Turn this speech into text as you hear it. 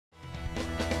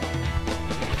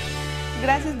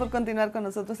Gracias por continuar con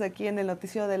nosotros aquí en el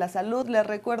Noticiero de la Salud. Les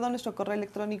recuerdo, nuestro correo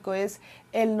electrónico es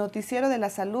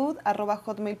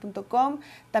elnoticierodelasalud@hotmail.com.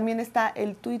 También está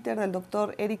el Twitter del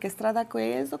doctor Eric Estrada.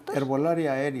 ¿Qué es, doctor?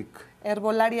 Herbolaria Eric.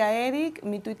 Herbolaria Eric.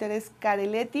 Mi Twitter es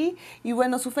Careletti. Y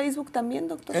bueno, su Facebook también,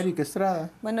 doctor. Eric Estrada.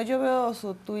 Bueno, yo veo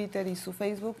su Twitter y su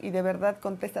Facebook y de verdad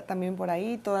contesta también por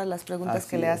ahí todas las preguntas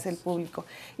que le hace el público.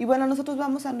 Y bueno, nosotros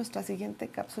vamos a nuestra siguiente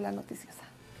cápsula noticiosa.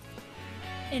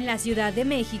 En la Ciudad de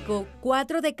México,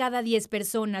 4 de cada 10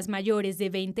 personas mayores de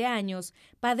 20 años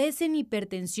padecen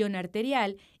hipertensión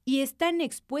arterial y están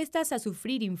expuestas a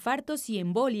sufrir infartos y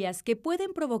embolias que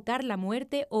pueden provocar la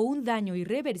muerte o un daño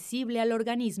irreversible al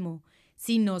organismo,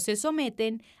 si no se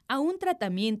someten a un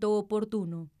tratamiento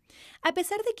oportuno. A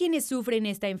pesar de quienes sufren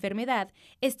esta enfermedad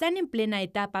están en plena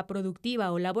etapa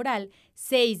productiva o laboral,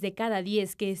 6 de cada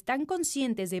 10 que están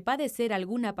conscientes de padecer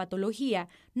alguna patología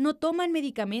no toman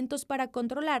medicamentos para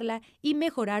controlarla y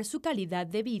mejorar su calidad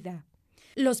de vida.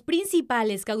 Los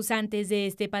principales causantes de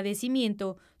este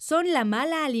padecimiento son la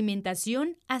mala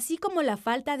alimentación, así como la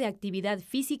falta de actividad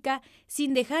física,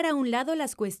 sin dejar a un lado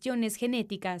las cuestiones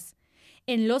genéticas.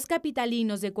 En los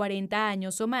capitalinos de 40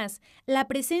 años o más, la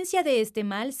presencia de este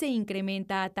mal se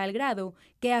incrementa a tal grado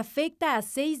que afecta a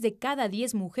 6 de cada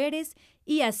 10 mujeres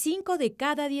y a 5 de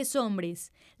cada 10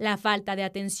 hombres. La falta de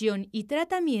atención y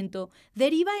tratamiento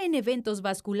deriva en eventos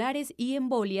vasculares y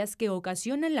embolias que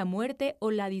ocasionan la muerte o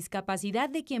la discapacidad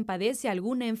de quien padece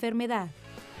alguna enfermedad.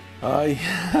 Ay,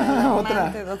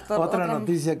 otra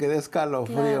noticia que da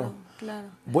escalofrío. Claro.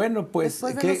 Bueno, pues...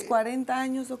 Después de los 40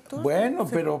 años, doctor. Bueno,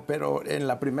 pero en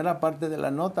la primera parte de la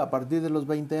nota, a partir de los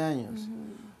 20 años.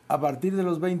 A partir de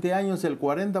los 20 años, el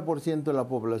 40% de la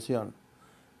población.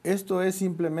 Esto es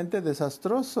simplemente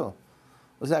desastroso.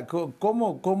 O sea,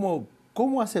 ¿cómo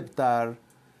aceptar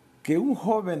que un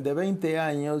joven de 20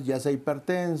 años, ya sea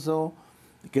hipertenso,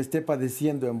 que esté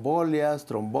padeciendo embolias,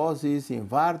 trombosis,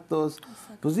 infartos?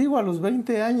 Exacto. Pues digo, a los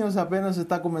 20 años apenas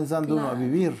está comenzando uno a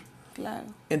vivir. Claro.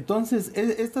 Entonces,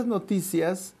 estas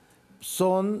noticias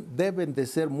deben de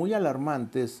ser muy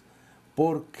alarmantes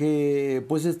porque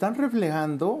pues están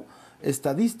reflejando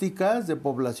estadísticas de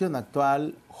población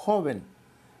actual joven.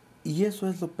 Y eso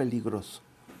es lo peligroso.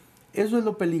 Eso es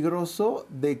lo peligroso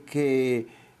de que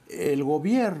el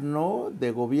gobiernos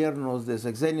de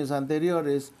sexenios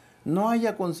anteriores no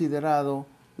haya considerado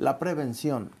la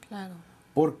prevención. Claro.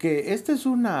 Porque esta es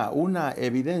una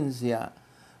evidencia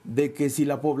de que si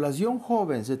la población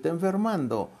joven se está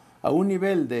enfermando a un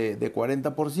nivel de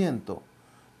 40%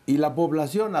 y la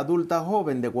población adulta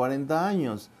joven de 40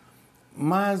 años,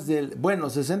 más del,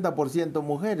 60%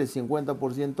 mujeres,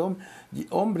 50%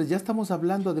 hombres, ya estamos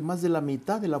hablando de más de la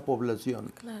mitad de la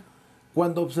población. Claro.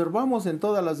 Cuando observamos en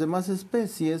todas las demás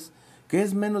especies que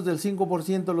es menos del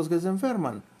 5% los que se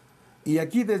enferman. Y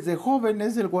aquí desde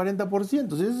jóvenes el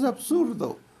 40%. Eso es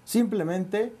absurdo,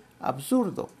 simplemente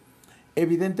absurdo.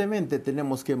 Evidentemente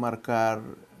tenemos que marcar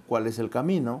cuál es el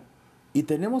camino y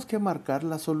tenemos que marcar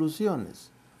las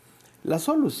soluciones. La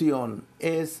solución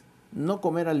es no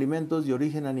comer alimentos de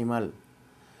origen animal.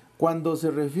 Cuando se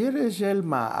refiere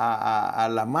Shelma a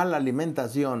la mala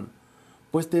alimentación,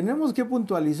 pues tenemos que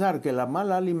puntualizar que la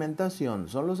mala alimentación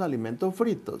son los alimentos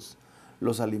fritos,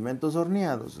 los alimentos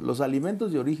horneados, los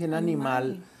alimentos de origen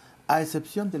animal, a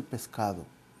excepción del pescado.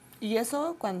 Y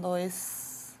eso cuando es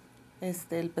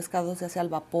el pescado se hace al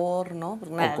vapor, ¿no?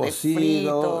 Nada o cocido, de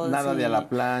fritos, nada de a la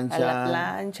plancha. A la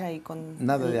plancha y con...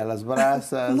 Nada de a las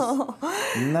brasas. No,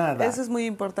 nada. Eso es muy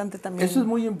importante también. Eso es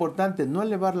muy importante, no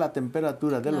elevar la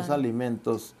temperatura de los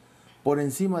alimentos por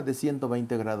encima de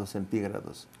 120 grados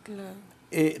centígrados. Claro.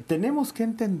 Tenemos que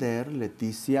entender,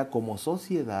 Leticia, como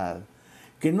sociedad,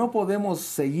 que no podemos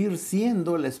seguir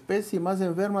siendo la especie más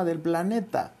enferma del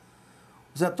planeta.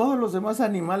 O sea, todos los demás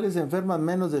animales se enferman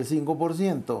menos del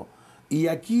 5%. Y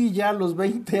aquí ya a los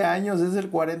 20 años es el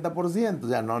 40%. O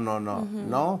sea,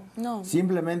 no.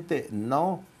 Simplemente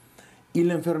no. Y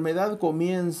la enfermedad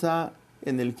comienza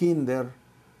en el kinder.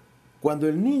 Cuando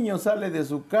el niño sale de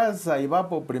su casa y va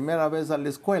por primera vez a la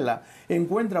escuela,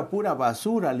 encuentra pura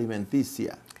basura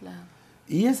alimenticia. Claro.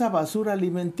 Y esa basura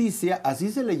alimenticia, así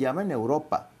se le llama en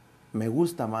Europa. Me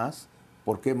gusta más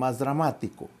porque es más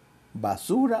dramático.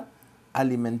 Basura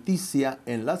alimenticia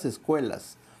en las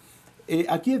escuelas.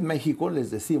 Aquí en México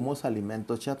les decimos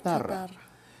alimentos chatarra.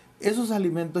 Esos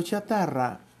alimentos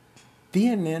chatarra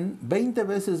tienen 20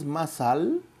 veces más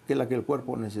sal que la que el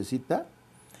cuerpo necesita.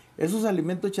 Esos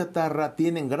alimentos chatarra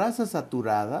tienen grasa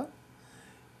saturada,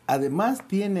 además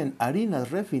tienen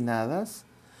harinas refinadas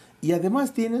y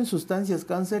además tienen sustancias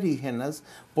cancerígenas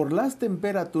por las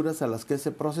temperaturas a las que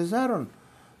se procesaron.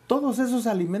 Todos esos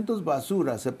alimentos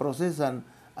basura se procesan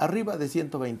arriba de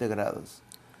 120 grados.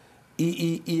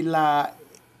 Y la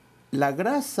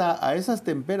grasa a esas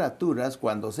temperaturas,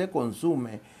 cuando se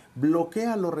consume,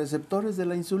 bloquea los receptores de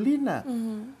la insulina.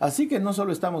 Así que no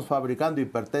solo estamos fabricando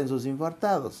hipertensos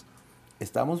infartados,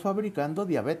 estamos fabricando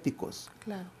diabéticos.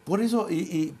 Claro. Por eso,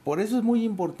 por eso es muy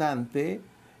importante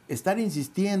estar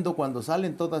insistiendo cuando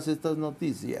salen todas estas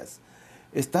noticias,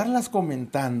 estarlas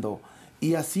comentando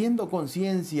y haciendo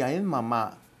conciencia en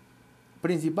mamá,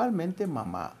 principalmente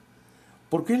mamá,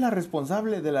 porque es la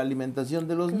responsable de la alimentación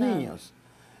de los niños.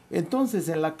 Entonces,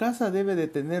 en la casa debe de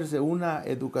tenerse una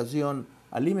educación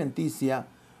alimenticia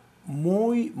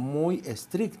muy, muy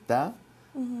estricta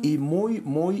y muy,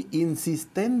 muy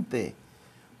insistente,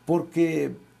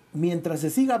 porque mientras se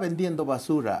siga vendiendo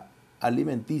basura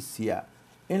alimenticia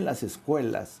en las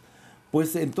escuelas,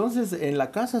 pues entonces en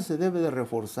la casa se debe de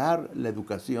reforzar la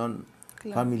educación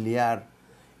familiar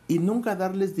y nunca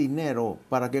darles dinero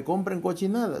para que compren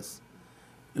cochinadas.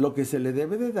 Lo que se le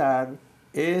debe de dar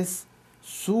es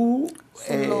su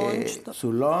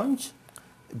lunch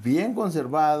bien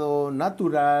conservado,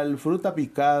 natural, fruta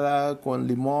picada, con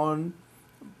limón,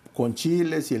 con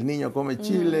chile, si el niño come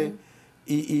chile,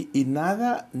 y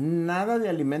nada de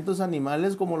alimentos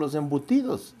animales como los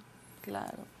embutidos.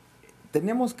 Claro.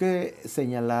 Tenemos que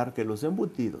señalar que los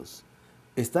embutidos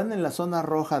están en la zona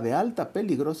roja de alta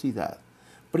peligrosidad.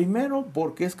 Primero,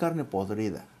 porque es carne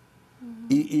podrida.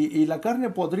 Y la carne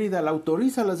podrida la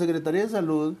autoriza la Secretaría de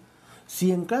Salud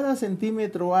si en cada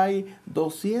centímetro hay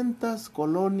 200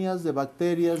 colonias de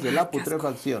bacterias de la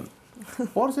putrefacción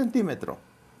por centímetro.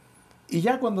 Y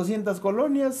ya con 200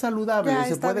 colonias, saludable, ya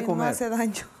se puede bien, comer. No hace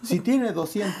daño. Si tiene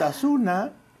 201,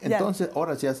 entonces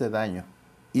ahora sí hace daño.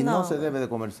 Y no se debe de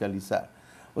comercializar.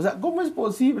 O sea, ¿cómo es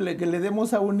posible que le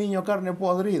demos a un niño carne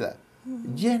podrida,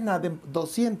 llena de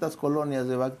 200 colonias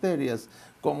de bacterias,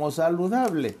 como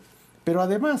saludable? Pero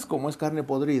además, como es carne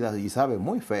podrida y sabe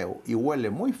muy feo y huele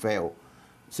muy feo,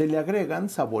 se le agregan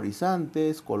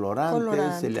saborizantes,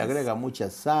 colorantes, se le agrega mucha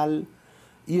sal.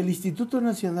 Y el Instituto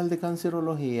Nacional de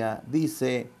Cancerología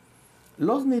dice,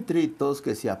 los nitritos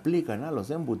que se aplican a los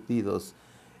embutidos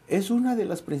es una de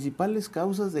las principales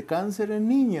causas de cáncer en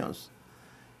niños.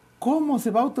 ¿Cómo se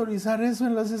va a autorizar eso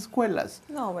en las escuelas?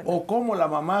 No, bueno. ¿O cómo la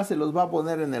mamá se los va a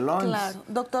poner en el lunch? Claro.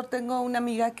 Doctor, tengo una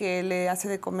amiga que le hace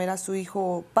de comer a su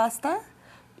hijo pasta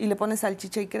y le pone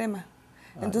salchicha y crema.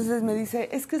 Entonces me dice,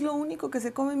 es que es lo único que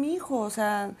se come mi hijo, o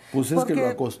sea... Pues es que lo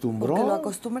acostumbró. Porque lo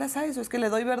acostumbras a eso, es que le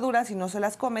doy verduras y no se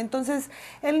las come. Entonces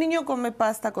el niño come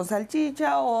pasta con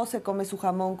salchicha o se come su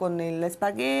jamón con el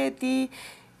espagueti.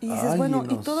 Y dices, bueno,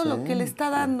 y todo lo que le está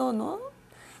dando, ¿no?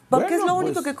 Porque es lo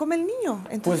único que come el niño.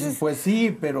 Entonces, pues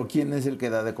sí, pero ¿quién es el que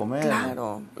da de comer?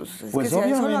 Claro, pues es pues que si a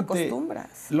eso lo obviamente,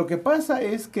 acostumbras. Lo que pasa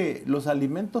es que los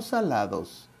alimentos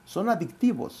salados son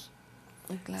adictivos.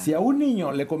 Claro. Si a un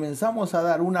niño le comenzamos a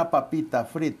dar una papita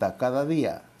frita cada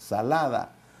día,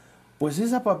 salada, pues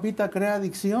esa papita crea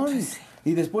adicción. Pues sí.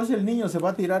 Y después el niño se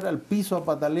va a tirar al piso a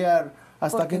patalear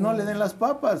hasta que no le den las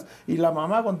papas. Y la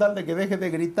mamá, con tal de que deje de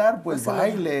gritar, pues va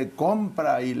y le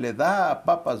compra y le da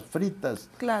papas fritas.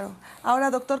 Claro.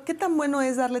 Ahora, doctor, ¿qué tan bueno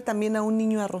es darle también a un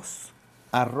niño arroz?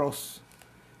 Arroz,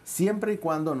 siempre y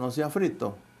cuando no sea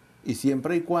frito y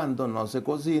siempre y cuando no se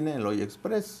cocine en el olla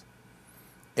express.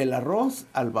 El arroz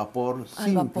al vapor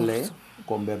simple,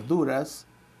 con verduras,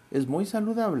 es muy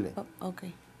saludable.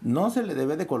 Okay. No se le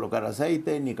debe de colocar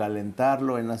aceite ni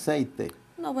calentarlo en aceite.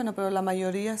 No, bueno, pero la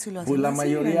mayoría sí lo hace. Pues la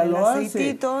mayoría lo hace.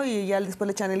 Aceitito y ya después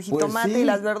le echan el jitomate pues sí, y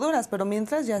las verduras, pero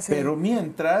mientras ya se... Pero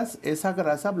mientras, esa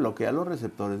grasa bloquea los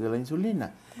receptores de la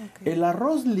insulina. Okay. El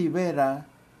arroz libera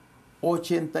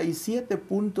 87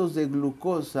 puntos de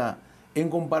glucosa en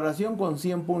comparación con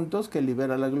 100 puntos que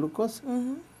libera la glucosa.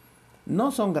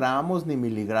 No son gramos, ni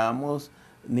miligramos,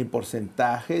 ni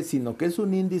porcentaje, sino que es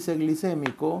un índice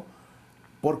glicémico,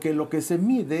 porque lo que se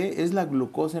mide es la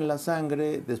glucosa en la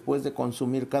sangre después de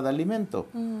consumir cada alimento.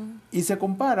 Y se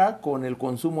compara con el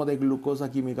consumo de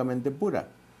glucosa químicamente pura.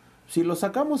 Si lo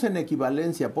sacamos en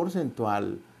equivalencia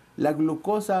porcentual, la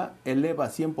glucosa eleva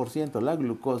 100% la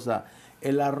glucosa,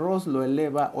 el arroz lo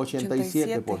eleva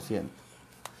 87%,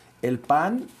 el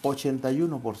pan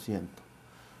 81%.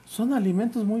 Son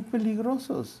alimentos muy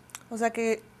peligrosos. O sea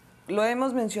que lo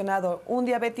hemos mencionado, un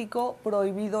diabético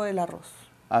prohibido el arroz.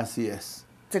 Así es.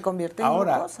 Se convierte en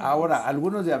glucosa. Ahora,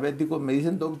 algunos diabéticos me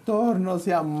dicen, doctor, no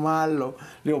sea malo.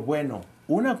 Le digo, bueno,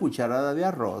 una cucharada de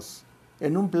arroz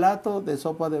en un plato de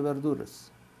sopa de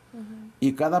verduras.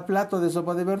 Y cada plato de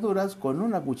sopa de verduras con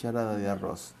una cucharada de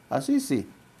arroz. Así sí.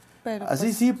 Pero así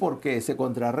pues, sí, porque se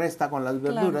contrarresta con las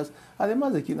verduras, claro.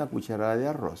 Además de que una cucharada de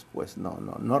arroz, pues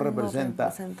no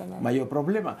representa nada. mayor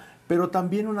problema. Pero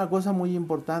también una cosa muy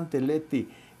importante, Leti,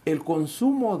 el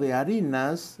consumo de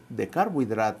harinas, de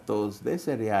carbohidratos, de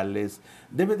cereales,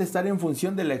 debe de estar en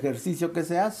función del ejercicio que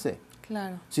se hace.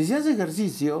 Claro. Si se hace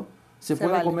ejercicio, se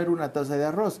puede comer una taza de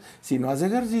arroz. Si no hace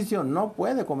ejercicio, no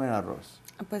puede comer arroz.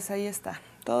 Pues ahí está.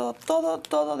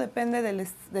 Todo depende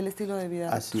del estilo de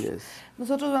vida. Así es.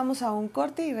 Nosotros vamos a un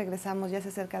corte y regresamos. Ya se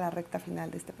acerca la recta final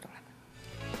de este programa.